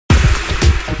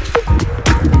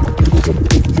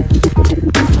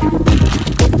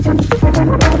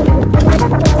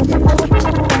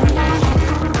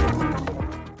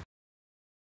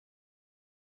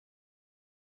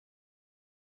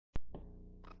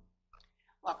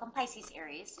Welcome, Pisces,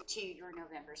 Aries, to your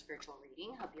November spiritual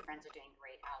reading. Hope your friends are doing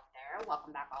great out there.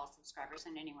 Welcome back, all subscribers,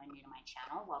 and anyone new to my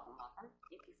channel. Welcome, welcome.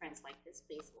 If your friends like this,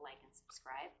 please like and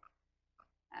subscribe.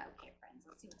 Okay, friends,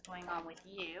 let's see what's going on with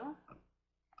you.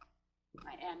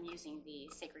 I am using the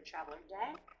Sacred Traveler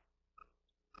deck.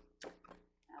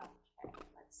 Okay,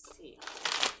 let's see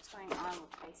what's going on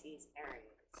with Pisces,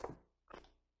 Aries.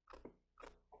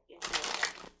 What is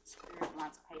it Spirit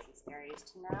wants Pisces, Aries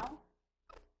to know?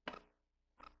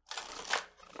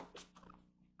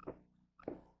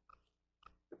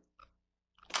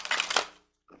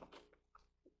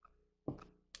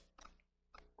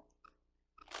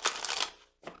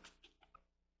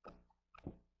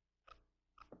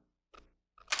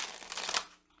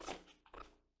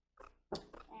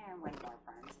 One more,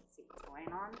 friends. Let's see what's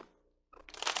going on.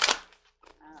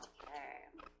 Okay.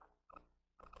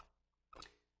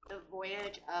 The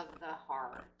voyage of the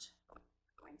heart.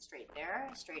 Going straight there,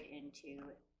 straight into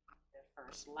the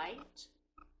first light,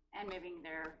 and moving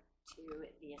there to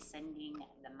the ascending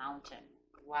the mountain.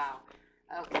 Wow.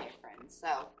 Okay, friends.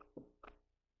 So,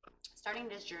 starting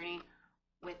this journey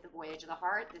with the voyage of the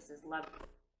heart, this is love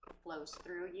flows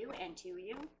through you and to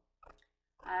you.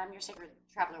 Your Sacred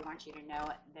Traveler wants you to know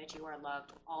that you are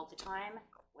loved all the time,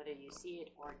 whether you see it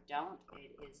or don't.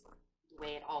 It is the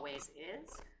way it always is.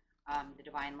 The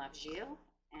Divine loves you,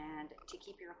 and to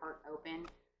keep your heart open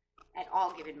at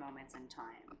all given moments in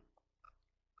time.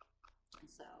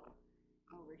 So,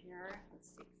 over here, let's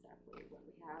see exactly what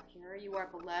we have here. You are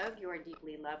beloved, you are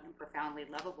deeply loved and profoundly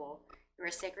lovable. You are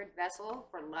a sacred vessel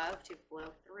for love to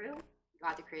flow through.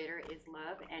 God the Creator is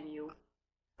love, and you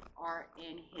are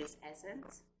in his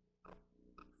essence.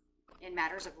 In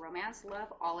matters of romance,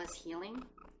 love, all is healing,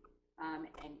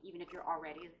 and even if you're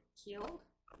already healed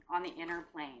on the inner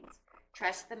planes,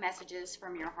 trust the messages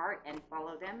from your heart and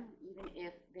follow them, even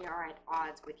if they are at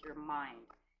odds with your mind.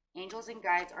 Angels and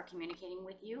guides are communicating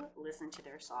with you. Listen to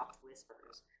their soft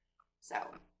whispers. So,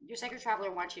 your Sacred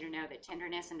Traveler wants you to know that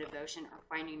tenderness and devotion are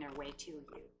finding their way to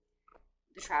you.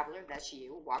 The traveler, that's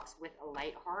you, walks with a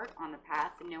light heart on the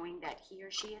path, knowing that he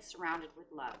or she is surrounded with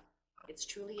love. It's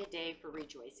truly a day for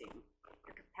rejoicing.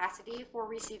 Your capacity for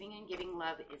receiving and giving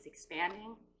love is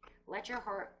expanding. Let your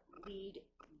heart lead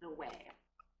the way.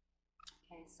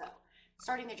 Okay, so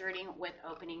starting the journey with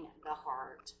opening the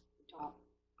heart. Don't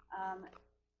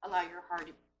allow your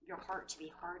heart to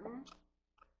be hardened.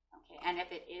 Okay, and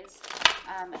if it is,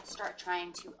 start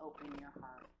trying to open your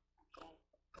heart. Okay,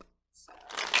 so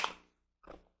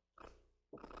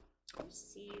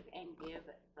receive and give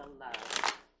the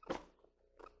love.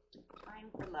 Time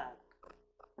for love.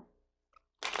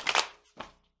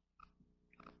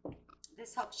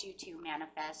 This helps you to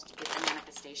manifest, get the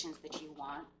manifestations that you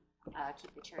want,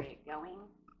 keep the chariot going,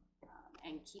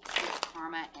 and keep your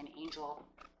karma and angel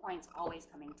points always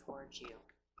coming towards you,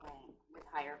 right, with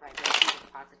higher vibrations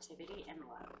of positivity and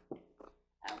love.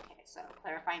 Okay, so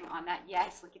clarifying on that,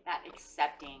 yes, look at that,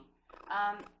 accepting.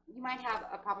 You might have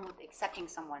a problem with accepting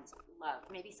someone's love.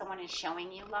 Maybe someone is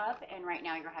showing you love, and right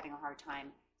now you're having a hard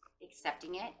time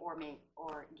accepting it or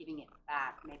giving it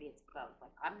back. Maybe it's both.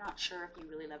 Like, I'm not sure if you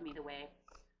really love me the way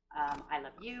I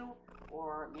love you,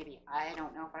 or maybe I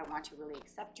don't know if I want to really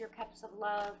accept your cups of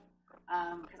love,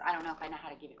 because I don't know if I know how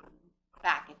to give it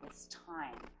back at this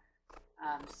time.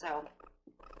 So,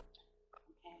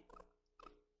 okay.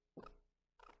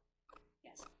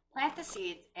 Yes, plant the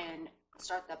seeds and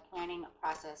start the planning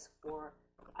process for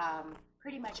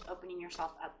pretty much opening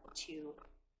yourself up to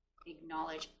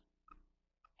acknowledge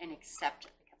and accept the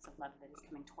cups of love that is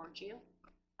coming towards you,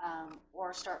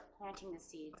 or start planting the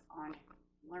seeds on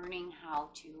learning how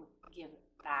to give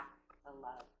back the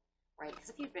love, right? Because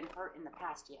if you've been hurt in the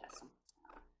past, yes,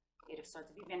 Eight of Swords,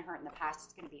 if you've been hurt in the past,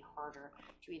 it's going to be harder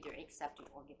to either accept it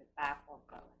or give it back, or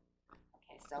both.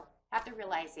 Okay, so have the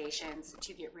realizations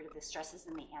to get rid of the stresses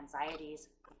and the anxieties,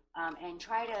 and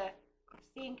try to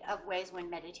think of ways when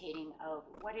meditating of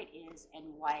what it is and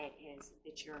why it is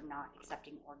that you're not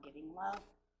accepting or giving love,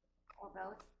 or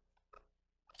both.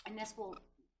 And this will,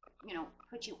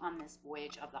 put you on this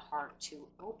voyage of the heart to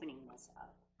opening this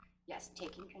up. Yes,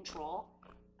 taking control,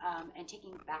 and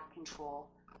taking back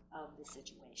control of the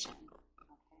situation.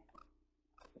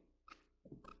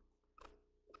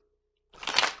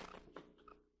 Okay.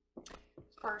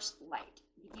 First light,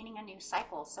 beginning a new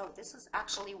cycle. So this is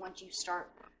actually once you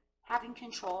start having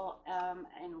control,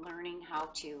 and learning how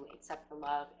to accept the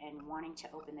love and wanting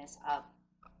to open this up.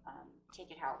 Take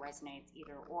it how it resonates,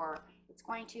 either or. It's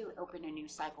going to open a new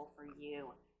cycle for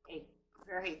you, a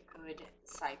very good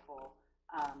cycle.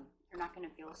 You're not going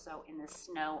to feel so in the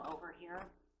snow over here.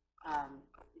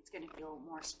 It's going to feel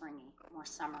more springy, more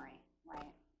summery,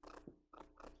 right?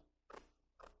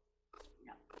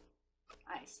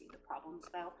 see the problems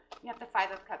though. You have the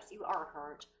Five of Cups. You are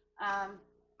hurt.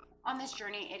 On this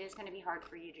journey, it is going to be hard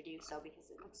for you to do so because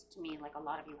it looks to me like a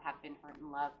lot of you have been hurt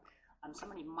in love.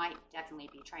 Somebody might definitely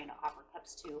be trying to offer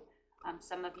cups to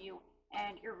some of you,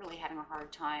 and you're really having a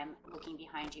hard time looking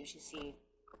behind you to see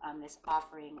this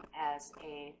offering as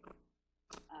a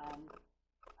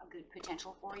good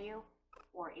potential for you.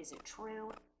 Or is it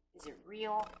true? Is it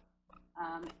real?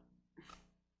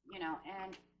 You know,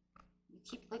 and you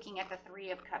keep looking at the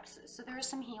Three of Cups. So there is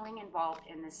some healing involved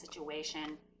in this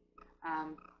situation.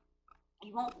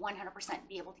 You won't 100%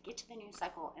 be able to get to the new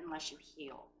cycle unless you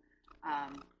heal,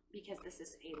 because this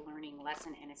is a learning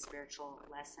lesson and a spiritual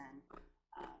lesson.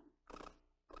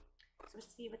 So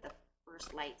let's see what the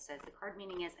first light says. The card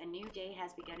meaning is, a new day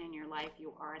has begun in your life.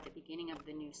 You are at the beginning of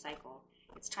the new cycle.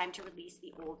 It's time to release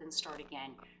the old and start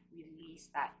again. Release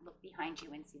that. Look behind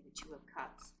you and see the Two of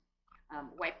Cups.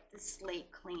 Wipe the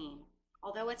slate clean.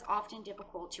 Although it's often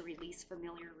difficult to release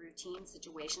familiar routines,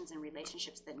 situations, and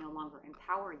relationships that no longer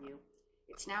empower you,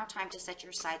 it's now time to set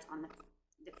your sights on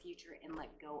the future and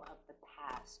let go of the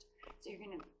past. So you're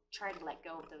going to try to let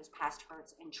go of those past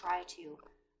hurts and try to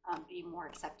be more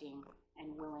accepting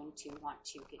and willing to want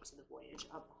to get to the voyage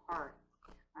of the heart.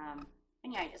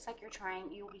 And yeah, it's like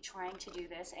you'll be trying to do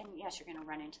this, and yes, you're going to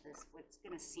run into this, what's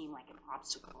going to seem like an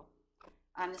obstacle.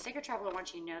 The Sacred Traveler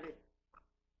wants you to know that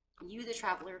you, the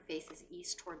traveler, faces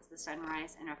east towards the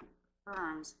sunrise and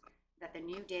affirms that the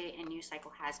new day and new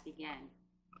cycle has begun.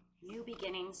 New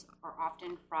beginnings are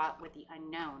often fraught with the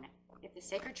unknown. If the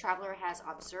Sacred Traveler has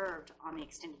observed on the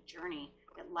extended journey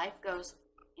that life goes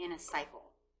in a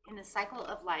cycle. In the cycle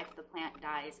of life, the plant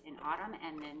dies in autumn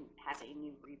and then has a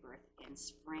new rebirth in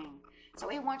spring. So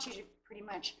it wants you to pretty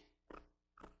much,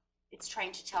 it's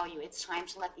trying to tell you it's time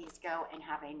to let these go and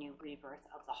have a new rebirth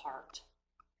of the heart.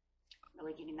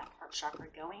 Really getting that heart chakra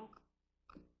going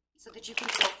so that you can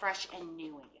feel fresh and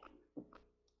new again.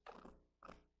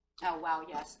 Oh, wow,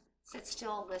 yes. Sit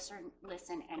still,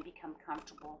 listen, and become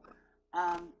comfortable.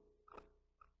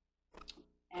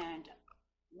 And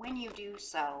when you do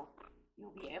so,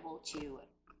 you'll be able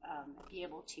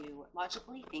to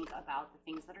logically think about the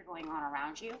things that are going on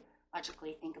around you,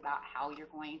 logically think about how you're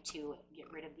going to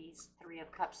get rid of these Three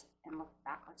of Cups and look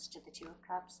backwards to the Two of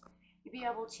Cups. You'll be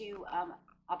able to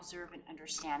observe and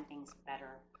understand things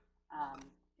better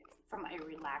from a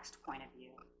relaxed point of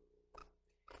view.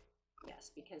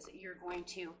 Yes, because you're going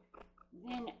to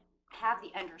then have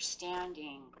the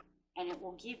understanding, and it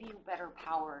will give you better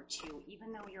power to,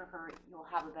 even though you're hurt, you'll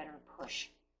have a better push,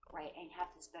 right? And have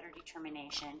this better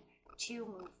determination to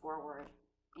move forward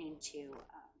into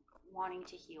wanting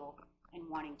to heal and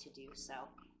wanting to do so,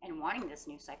 and wanting this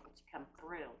new cycle to come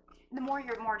through. And the more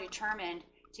you're more determined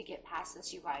to get past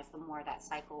this, you guys, the more that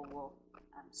cycle will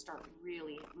start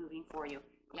really moving for you,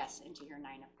 yes, into your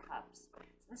Nine of Cups.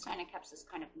 So this Nine of Cups is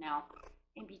kind of now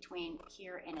in between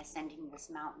here and ascending this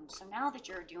mountain. So now that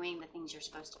you're doing the things you're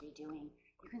supposed to be doing,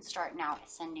 you can start now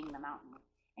ascending the mountain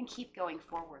and keep going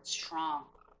forward strong.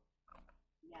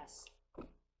 Yes.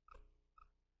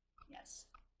 Yes.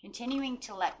 Continuing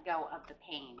to let go of the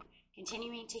pain,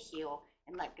 continuing to heal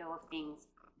and let go of things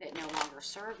that no longer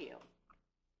serve you.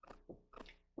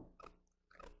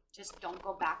 Just don't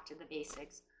go back to the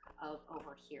basics of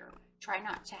over here. Try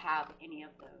not to have any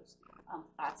of those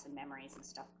thoughts and memories and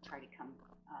stuff try to come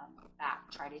back.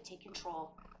 Try to take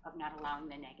control of not allowing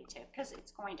the negative, because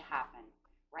it's going to happen,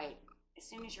 right? As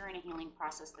soon as you're in a healing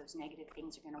process, those negative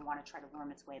things are going to want to try to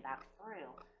worm its way back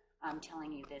through,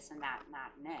 telling you this and that and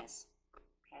that and this.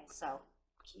 Okay, so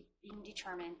keep being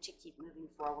determined to keep moving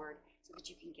forward so that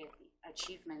you can get the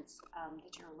achievements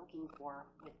that you're looking for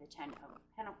with the Ten of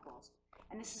Pentacles.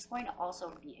 And this is going to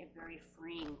also be a very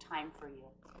freeing time for you.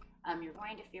 You're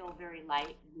going to feel very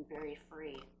light and very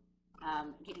free.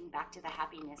 Getting back to the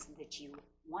happiness that you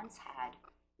once had,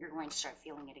 you're going to start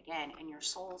feeling it again, and your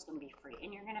soul is going to be free.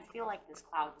 And you're going to feel like this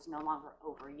cloud is no longer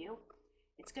over you.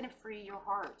 It's going to free your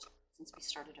heart, since we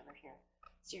started over here.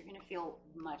 So you're going to feel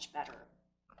much better.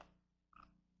 Okay.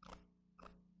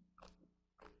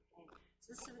 So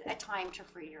this is a time to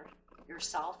free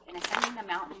yourself, and ascending the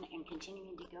mountain and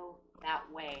continuing to go that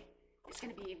way. It's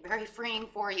going to be very freeing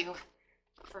for you,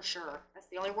 for sure. That's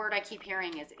the only word I keep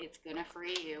hearing is it's going to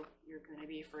free you. You're going to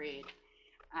be freed.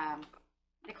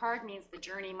 The card means the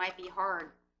journey might be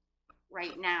hard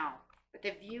right now, but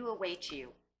the view awaits you.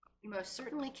 You most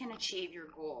certainly can achieve your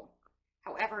goal.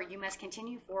 However, you must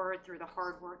continue forward through the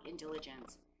hard work and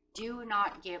diligence. Do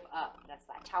not give up. That's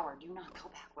that tower. Do not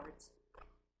go backwards.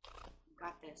 You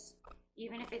got this.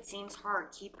 Even if it seems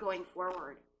hard, keep going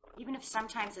forward. Even if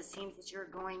sometimes it seems that you're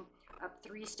going up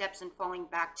 3 steps and falling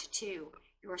back to 2,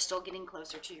 you are still getting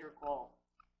closer to your goal.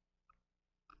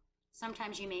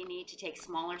 Sometimes you may need to take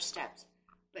smaller steps,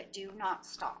 but do not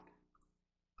stop.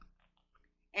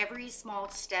 Every small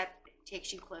step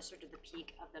takes you closer to the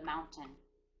peak of the mountain.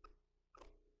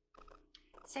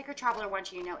 Sacred Traveler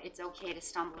wants you to know it's okay to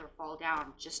stumble or fall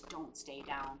down. Just don't stay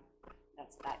down.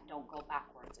 That's that. Don't go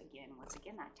backwards again. Once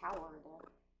again, that tower there.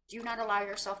 Do not allow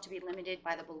yourself to be limited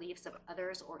by the beliefs of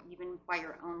others or even by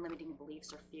your own limiting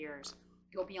beliefs or fears.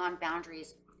 Go beyond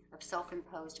boundaries of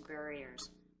self-imposed barriers.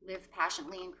 Live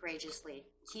passionately and courageously.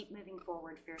 Keep moving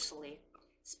forward fiercely.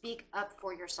 Speak up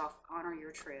for yourself. Honor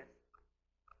your truth.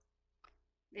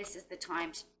 This is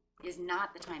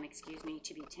not the time,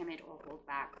 to be timid or hold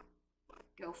back.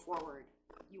 Go forward.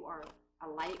 You are a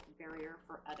light barrier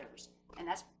for others. And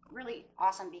that's really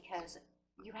awesome because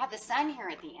you have the sun here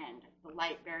at the end, the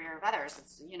light barrier of others.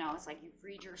 It's, it's like you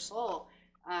freed your soul.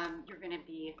 You're going to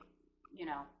be,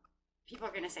 people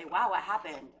are going to say, wow, what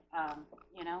happened?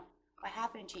 What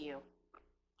happened to you?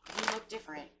 You look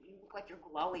different. You look like you're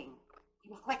glowing.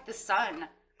 You look like the sun.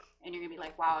 And you're going to be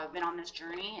like, wow, I've been on this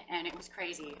journey and it was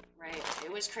crazy, right?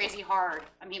 It was crazy hard.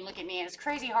 I mean, look at me. It's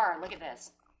crazy hard. Look at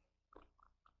this.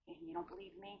 You don't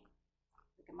believe me?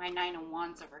 Look at my 9 of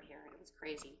Wands over here. It was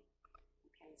crazy.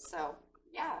 Okay, so,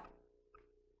 yeah.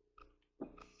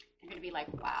 You're going to be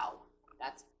like, wow,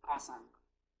 that's awesome.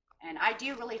 And I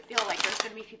do really feel like there's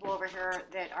going to be people over here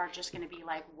that are just going to be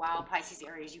like, wow, Pisces,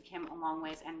 Aries, you came a long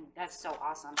ways, and that's so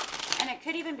awesome. And it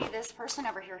could even be this person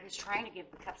over here who's trying to give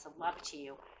the cups of love to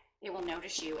you. They will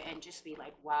notice you and just be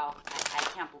like, wow, I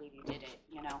can't believe you did it.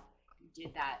 You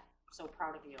did that. I'm so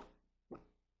proud of you.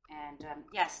 And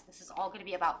yes, this is all going to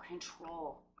be about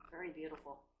control. Very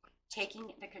beautiful.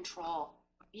 Taking the control,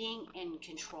 being in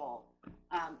control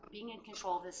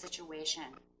of the situation.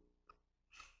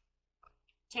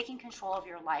 Taking control of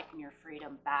your life and your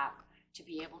freedom back to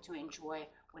be able to enjoy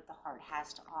what the heart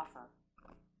has to offer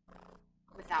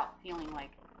without feeling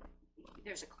like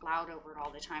there's a cloud over it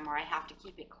all the time, or I have to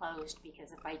keep it closed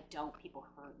because if I don't, people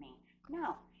hurt me.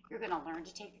 No, you're going to learn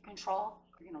to take the control.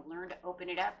 You're going to learn to open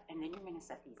it up, and then you're going to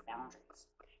set these boundaries.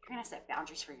 You're going to set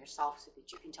boundaries for yourself so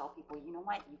that you can tell people, you know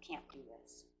what, you can't do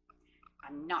this.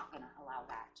 I'm not going to allow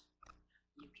that.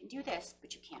 You can do this,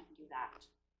 but you can't do that.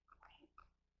 Right?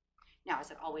 Now,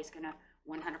 is it always going to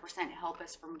 100% help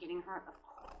us from getting hurt? Of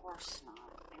course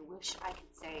not. I wish I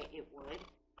could say it would.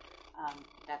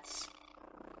 That's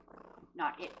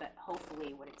not it, but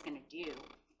hopefully what it's going to do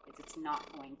is it's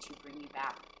not going to bring you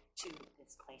back to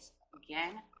this place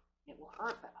again. It will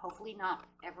hurt, but hopefully not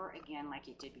ever again like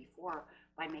it did before,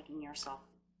 by making yourself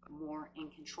more in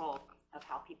control of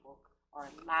how people are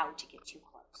allowed to get too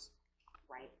close,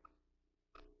 right?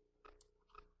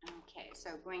 Okay,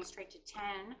 so going straight to 10.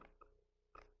 It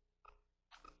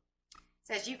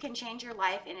says you can change your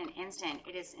life in an instant.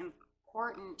 It is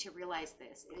important to realize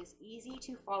this. It is easy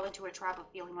to fall into a trap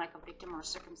of feeling like a victim or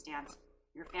circumstance,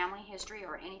 your family history,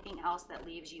 or anything else that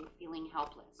leaves you feeling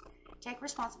helpless. Take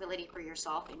responsibility for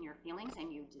yourself and your feelings,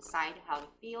 and you decide how to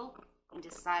feel and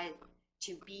decide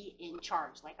to be in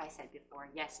charge. Like I said before,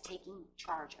 yes, taking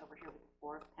charge over here with the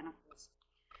Four of Pentacles.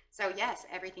 So yes,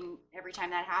 every time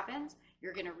that happens,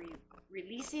 you're going to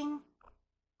releasing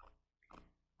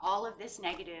all of this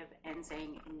negative and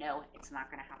saying, no, it's not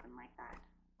going to happen like that.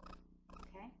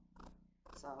 Okay?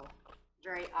 So,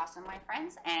 very awesome, my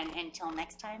friends. And until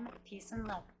next time, peace and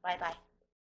love. Bye-bye.